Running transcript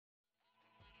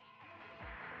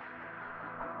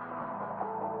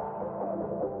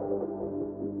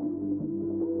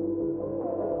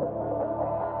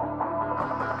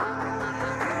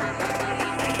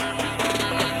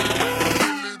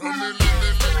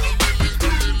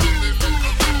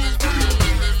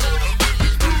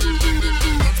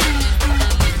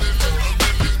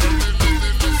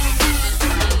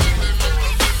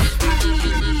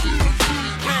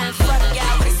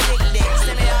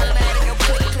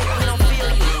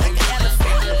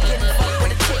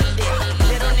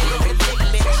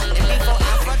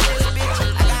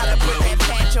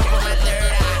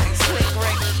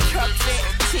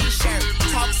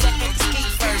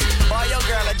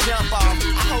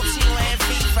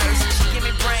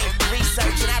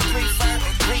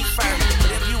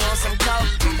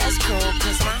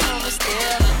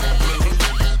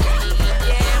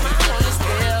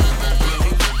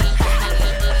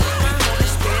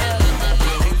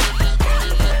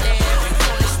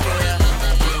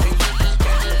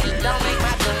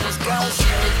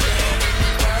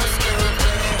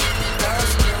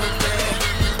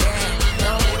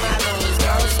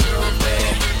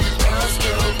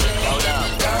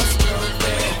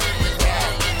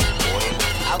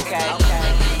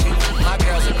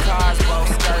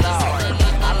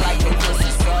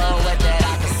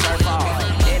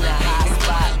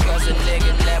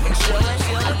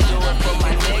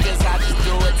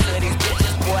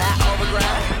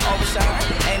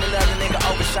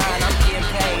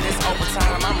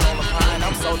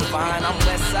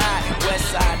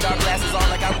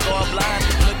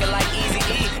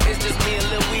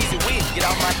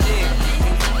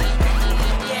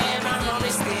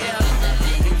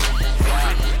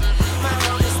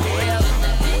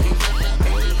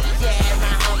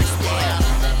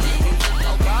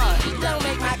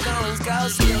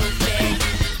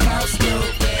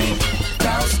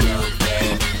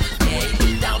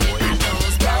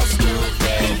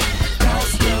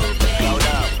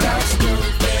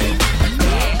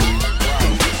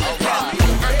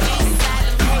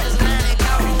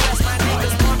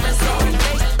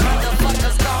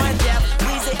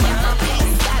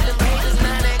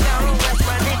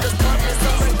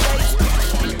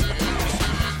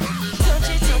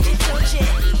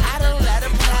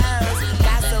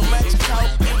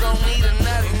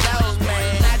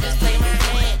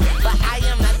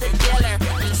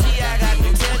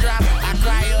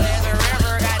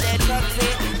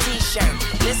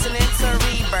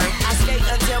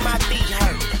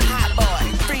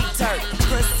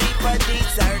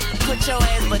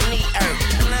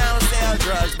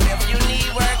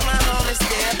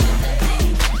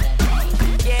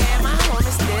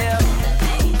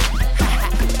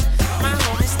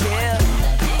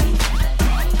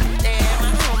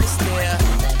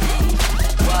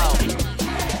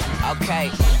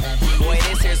Okay, boy,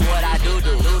 this here's what I do.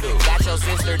 Got your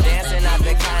sister dancing, not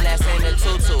the kind that's in the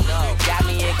tutu. Got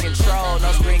me in control,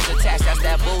 no strings attached, that's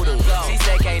that voodoo. She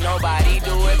say can't nobody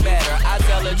do it better. I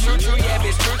tell her true, yeah,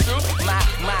 bitch, true.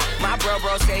 My bro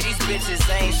say these bitches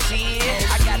ain't shit.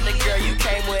 I got the girl you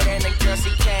came with and the girl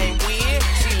she came with.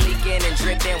 She leaking and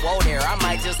dripping, whoa there. I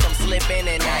might just come slipping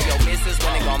and now your missus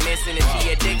when they gon' missing and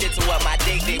she addicted to what my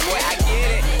dick did. Boy, I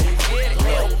get it,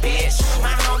 little bitch.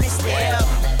 My homie still.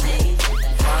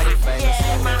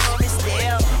 Yeah, my homie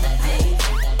still.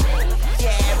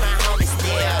 Yeah, my homie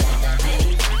still.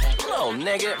 Little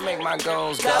nigga, make my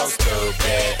goals go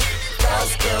stupid. Go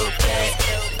stupid.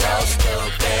 Go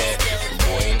stupid.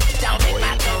 Boy, don't make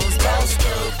my goals go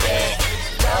stupid.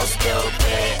 Go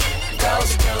stupid. Go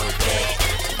stupid.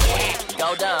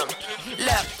 Go dumb.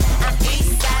 Look, I'm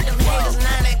east side, them niggas,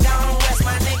 now they gone west.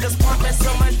 My niggas pumping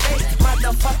so much bass,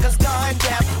 motherfuckers going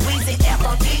down. Weezy F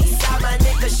on east side, my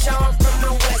niggas showing from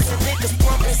the west. And niggas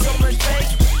pumping so much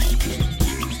bass.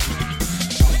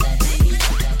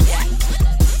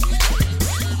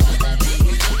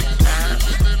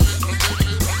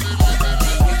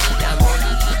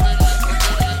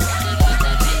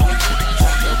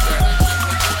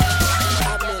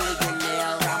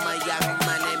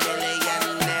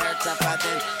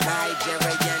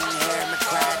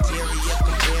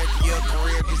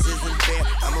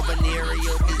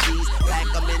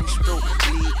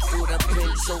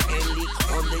 So and leak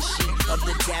on the sheet of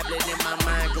the tablet in my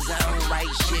mind. Cause I don't write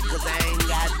shit, cause I ain't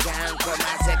got time. Cause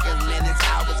my seconds, minutes,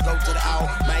 hours go to the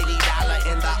almighty dollar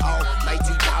in the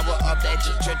almighty power of that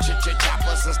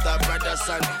chopper. Sister, brother,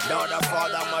 son, daughter,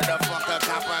 father, motherfucker,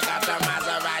 copper. Got the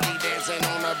Maserati dancing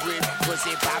on the bridge.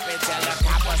 Pussy poppin', tell the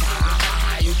coppers, ha ha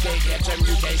ha. You can't catch them,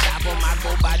 you can't stop them. I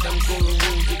go by them goon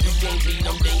rules. If you can't beat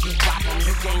them, then you pop them.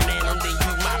 You can't man them, then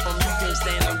you mop them. You can't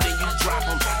stand them, then you drop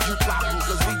them. You pop them,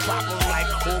 cause we pop them like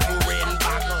over red and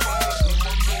vodka.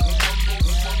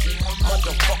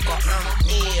 Motherfucker, I'm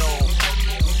ill.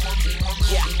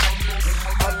 Yeah,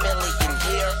 a million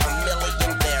here, a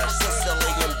million there.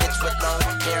 Sicilian bitch with long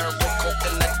hair, with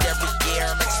coconut every year,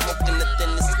 like smoking the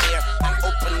thinnest air. I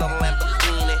open the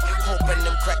Lamborghini, hoping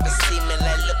them crackers see me.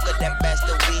 Like, look at that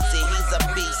bastard Weezy. He's a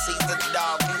beast, he's a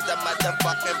dog, he's a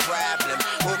motherfucking problem.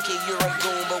 Okay, you're a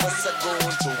goon, but what's a goon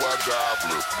to a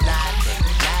goblin? Nothing.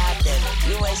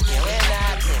 You ain't scaring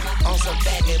nothing on some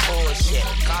baggy bullshit.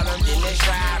 Call them Dennis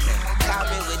Rodman. Call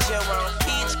me with your own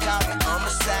peach coffee on my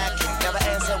sidekick. Never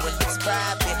answer when it's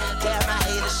private. Damn, I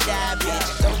hate a shy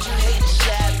bitch. Don't you hate a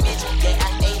shy bitch? Yeah, I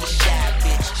hate a shy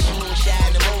bitch. She ain't shy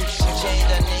no more. She changed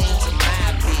her name to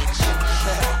my bitch.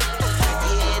 Yeah,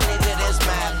 nigga, that's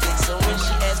my bitch. So when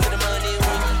she asks for the money, you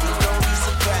don't be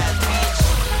surprised, bitch.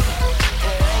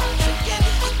 Yeah, I ain't forget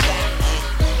if you got it.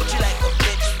 But you like a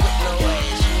bitch with no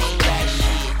ass.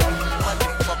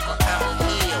 Motherfucker, I'm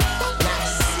ill, not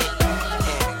sick,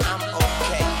 and I'm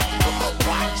okay, but my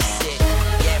watch sick,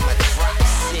 yeah, my drop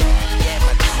sick, yeah,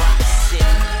 my drop sick,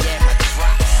 yeah, my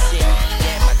drop sick,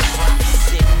 yeah, my drop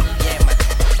sick, yeah, my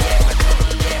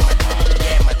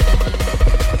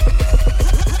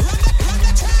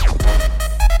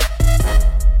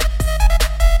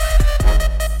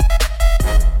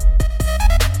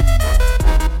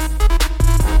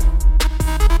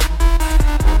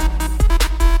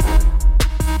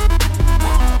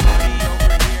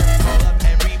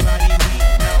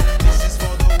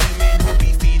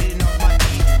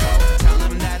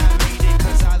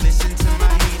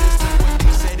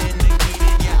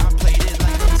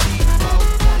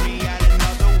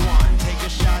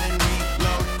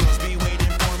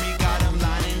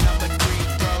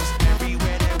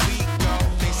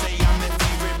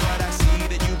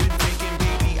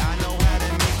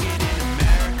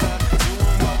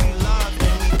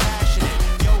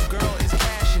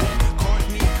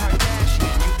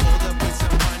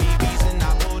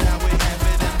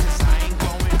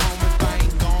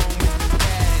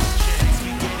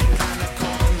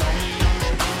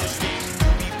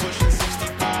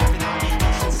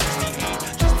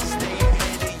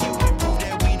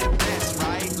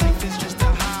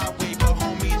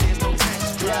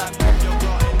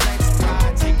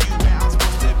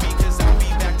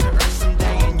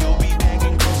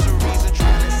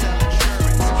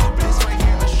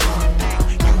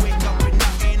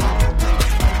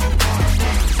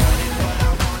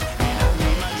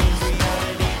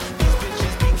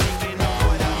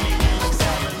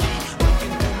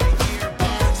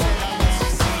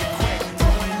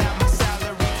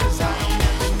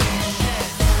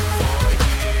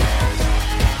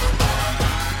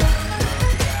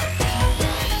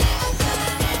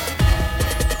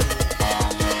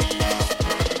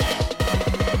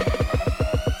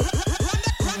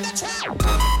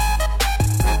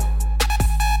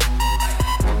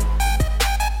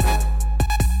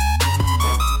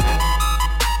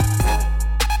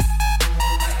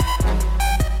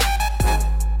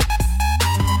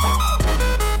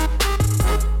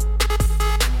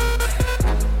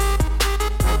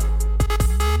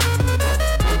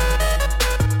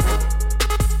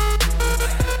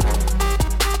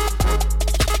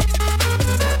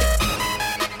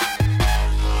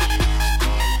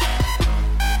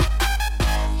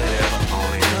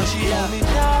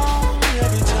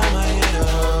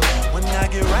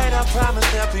I promise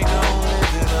that we gon'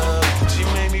 live it up. She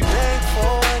made me beg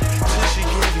for it till she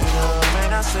give it up.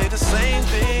 Man, I say the same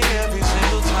thing every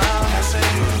single time. I say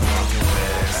you the fucking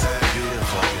best, you the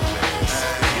fucking best,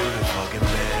 you the fucking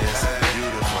best, you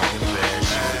the fucking best,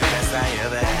 you the best I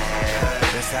ever had,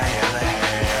 best I ever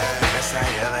had, best I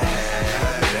ever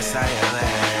had, best I ever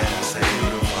had. I say you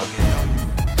the fucking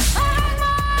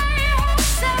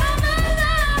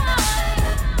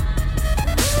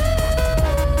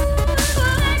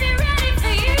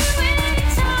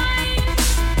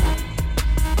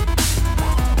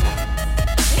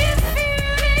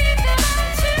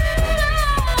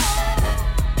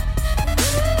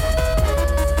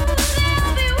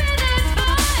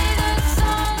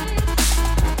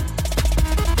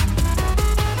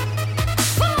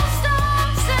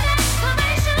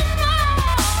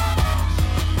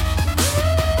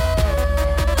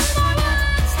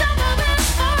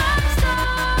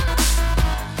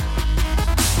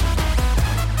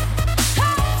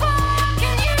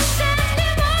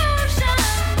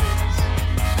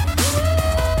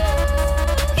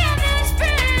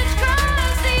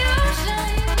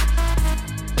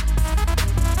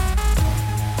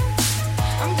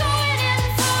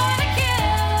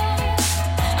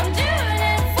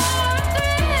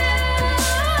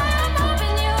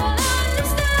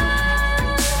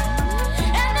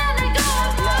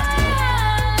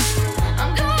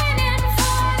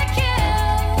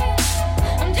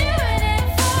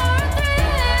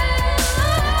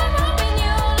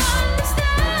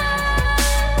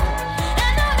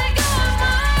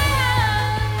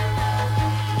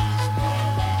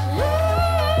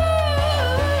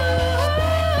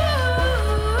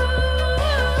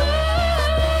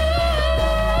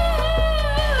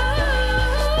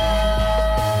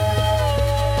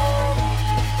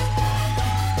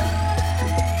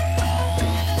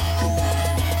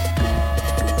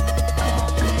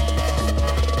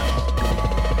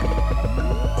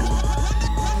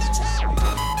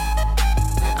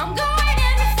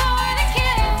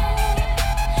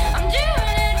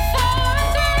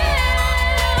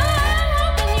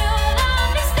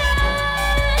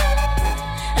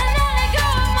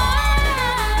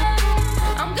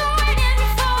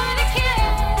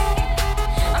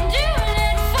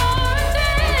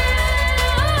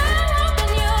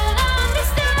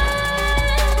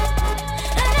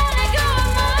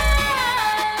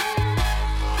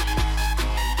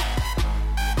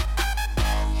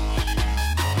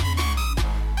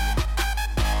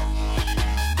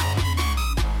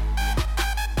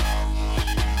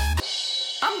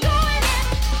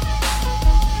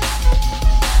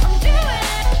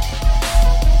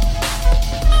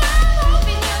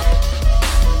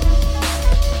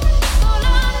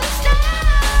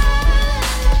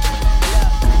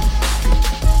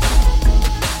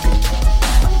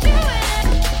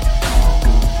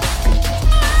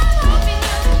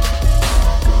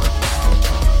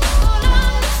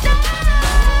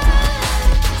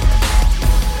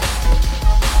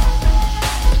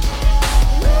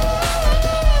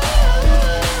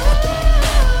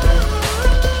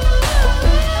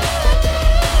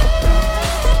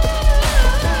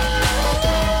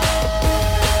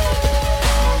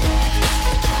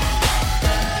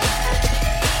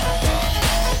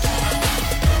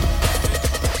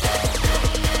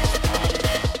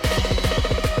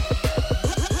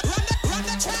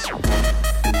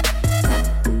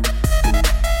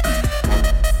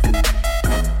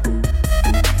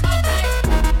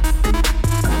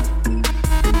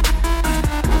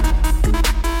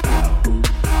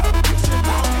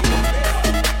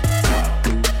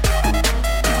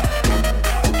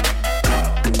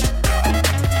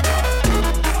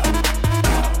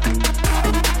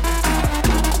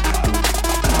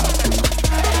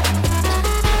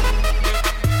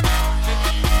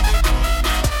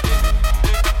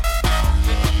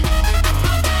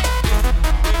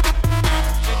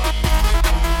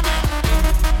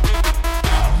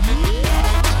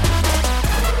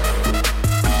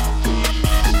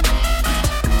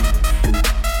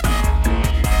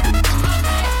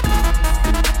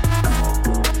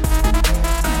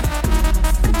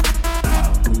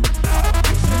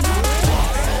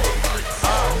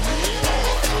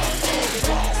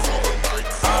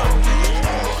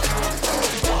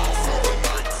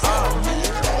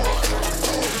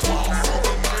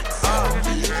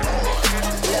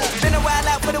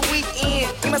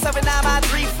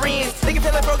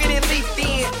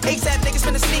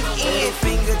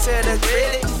to the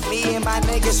grillet. Me and my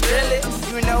niggas really,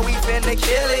 you know we finna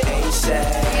kill it. ASAP.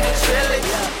 We the trill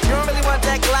it. You don't really want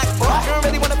that Glock, boy.